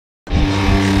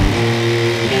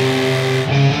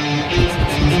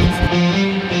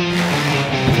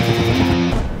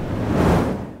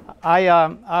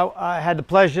I had the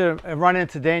pleasure of running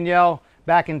into Danielle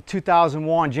back in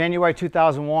 2001, January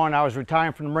 2001. I was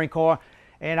retiring from the Marine Corps,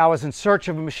 and I was in search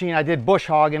of a machine. I did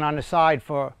bushhogging on the side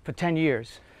for 10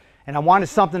 years. And I wanted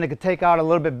something that could take out a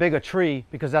little bit bigger tree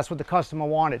because that's what the customer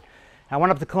wanted. I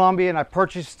went up to Columbia and I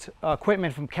purchased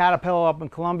equipment from Caterpillar up in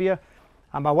Columbia.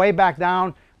 On my way back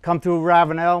down, come through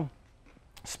Ravenel,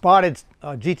 spotted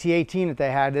GT18 that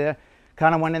they had there.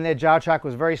 Kind of went in there. Gyro-Trac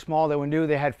was very small. They were new.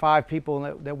 They had 5 people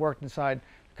that worked inside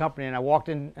the company. And I walked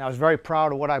in and I was very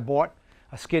proud of what I bought.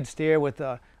 A skid steer with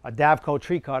a Davco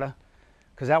tree cutter,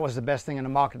 because that was the best thing in the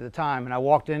market at the time. And I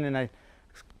walked in and I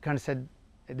kind of said,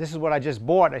 "This is what I just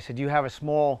bought." I said, "You have a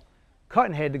small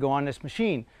cutting head to go on this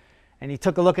machine." And he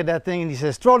took a look at that thing and he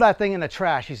says, "Throw that thing in the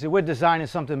trash." He said, "We're designing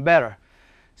something better."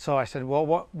 So I said,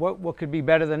 "Well, what could be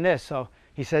better than this?" So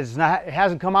he says, "It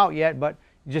hasn't come out yet, but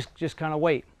just kind of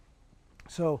wait."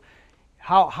 So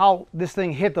how this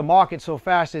thing hit the market so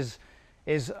fast is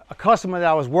a customer that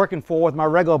I was working for with my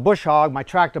regular bush hog. My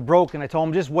tractor broke and I told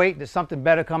him, "Just wait, there's something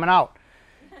better coming out."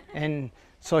 And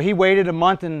so he waited a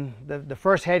month and the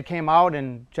first head came out,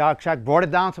 and Gyro-Trac brought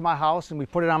it down to my house and we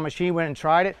put it on a machine, went and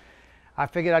tried it. I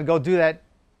figured I'd go do that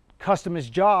customer's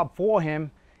job for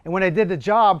him. And when I did the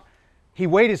job, he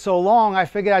waited so long, I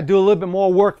figured I'd do a little bit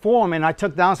more work for him. And I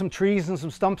took down some trees and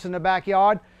some stumps in the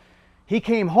backyard. He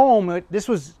came home.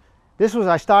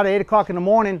 I started 8 o'clock in the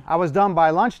morning. I was done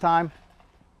by lunchtime.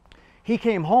 He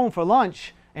came home for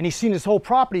lunch and he seen his whole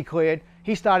property cleared.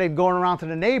 He started going around to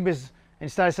the neighbors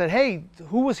and said, "Hey,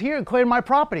 who was here and cleared my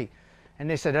property?" And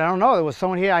they said, "I don't know. There was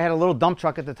someone here." I had a little dump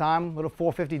truck at the time, little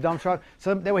 450 dump truck.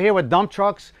 So they were here with dump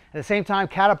trucks. At the same time,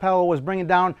 Caterpillar was bringing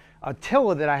down a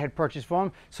tiller that I had purchased for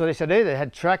them. So they said, "Hey, they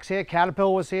had Trex here.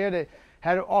 Caterpillar was here. They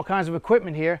had all kinds of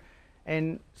equipment here."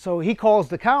 And so he calls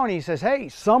the county. He says, "Hey,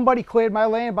 somebody cleared my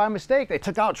land by mistake. They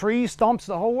took out trees, stumps,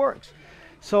 the whole works."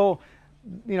 So,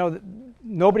 you know,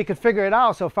 nobody could figure it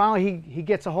out. So finally he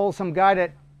gets a hold of some guy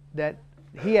that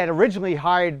he had originally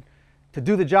hired to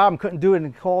do the job and couldn't do it,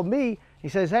 and called me. He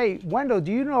says, "Hey, Wendell,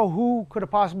 do you know who could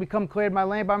have possibly come cleared my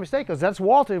land by mistake? Because that's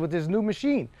Walter with his new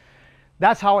machine."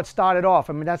 That's how it started off.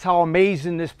 I mean, that's how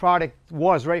amazing this product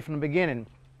was right from the beginning.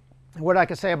 What I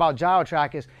can say about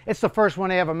Gyro-Trac is it's the first one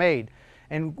they ever made.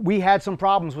 And we had some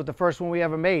problems with the first one we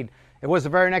ever made. It was the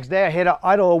very next day I hit an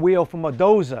idle wheel from a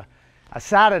dozer. A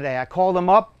Saturday, I called them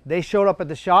up. They showed up at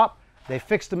the shop. They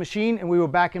fixed the machine and we were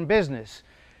back in business.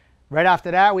 Right after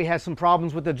that, we had some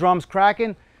problems with the drums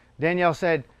cracking. Danielle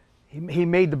said he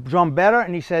made the drum better,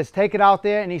 and he says, "Take it out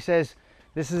there," and he says,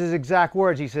 this is his exact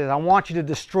words, he says, "I want you to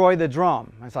destroy the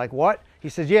drum." I was like, "What?" He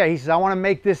says, "Yeah." He says, "I want to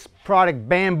make this product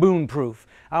bamboon proof.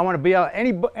 I want to be able,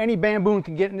 any bamboon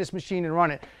can get in this machine and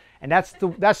run it." And that's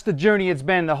the journey it's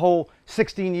been the whole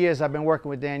 16 years I've been working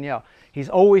with Danielle. He's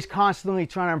always constantly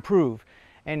trying to improve.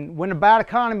 And when the bad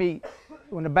economy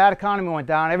went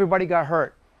down, everybody got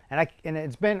hurt. And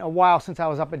it's been a while since I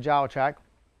was up at Gyro-Trac.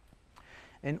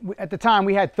 And at the time,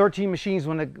 we had 13 machines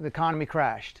when the economy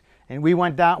crashed. And we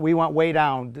went way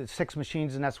down to 6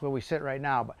 machines, and that's where we sit right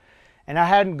now. And I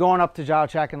hadn't gone up to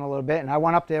Gyro-Trac in a little bit, and I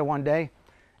went up there one day,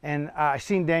 and I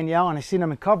seen Danielle, and I seen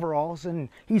him in coveralls, and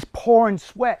he's pouring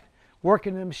sweat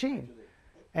working the machine.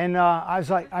 And I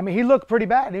was like, I mean, he looked pretty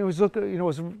bad. He was looking, you know, it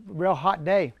was a real hot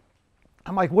day.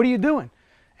 I'm like, "What are you doing?"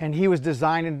 And he was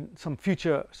designing some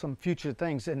future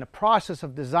things. In the process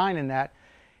of designing that,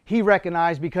 he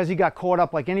recognized, because he got caught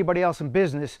up like anybody else in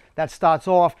business that starts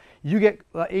off, you get,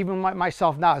 even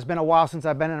myself now, it's been a while since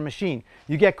I've been in a machine.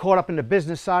 You get caught up in the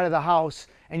business side of the house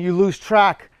and you lose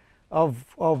track of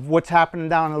what's happening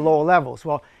down in the lower levels.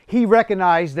 Well, he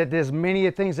recognized that there's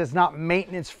many things that's not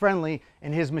maintenance friendly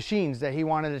in his machines that he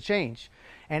wanted to change.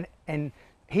 And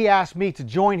he asked me to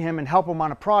join him and help him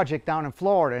on a project down in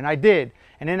Florida, and I did.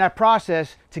 And in that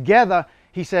process, together,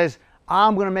 he says,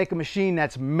 "I'm going to make a machine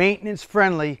that's maintenance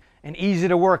friendly and easy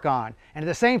to work on." And at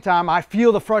the same time, I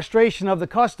feel the frustration of the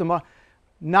customer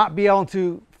not be able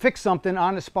to fix something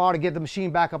on the spot to get the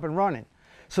machine back up and running.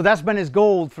 So that's been his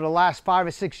goal for the last 5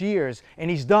 or 6 years, and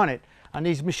he's done it. On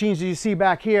these machines that you see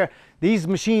back here, these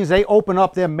machines, they open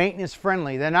up, they're maintenance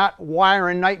friendly. They're not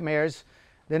wiring nightmares.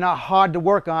 They're not hard to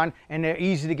work on, and they're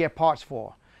easy to get parts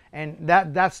for. And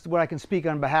that's what I can speak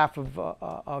on behalf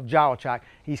of Gyro-Trac.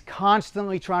 He's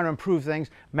constantly trying to improve things,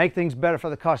 make things better for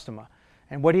the customer.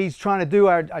 And what he's trying to do,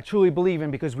 I truly believe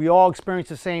in, because we all experience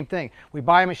the same thing. We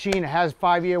buy a machine that has a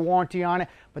 5-year warranty on it,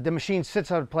 but the machine sits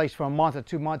out of place for a month or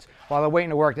 2 months while they're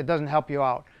waiting to work. That doesn't help you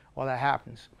out while that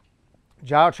happens.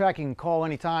 Gyro-Trac, you can call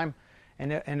anytime,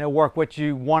 and they'll work with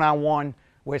you one-on-one,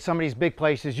 where some of these big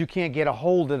places, you can't get a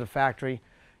hold of the factory.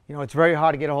 You know, it's very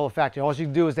hard to get a hold of the factory. All you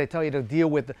do is they tell you to deal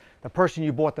with the person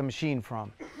you bought the machine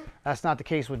from. That's not the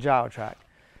case with Gyro-Trac.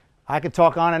 I could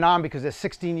talk on and on because there's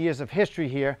 16 years of history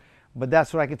here, but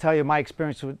that's what I can tell you, my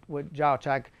experience with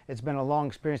Gyro-Trac. It's been a long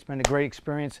experience, been a great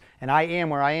experience, and I am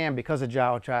where I am because of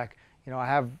Gyro-Trac. You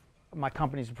know, my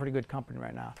company's a pretty good company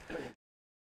right now.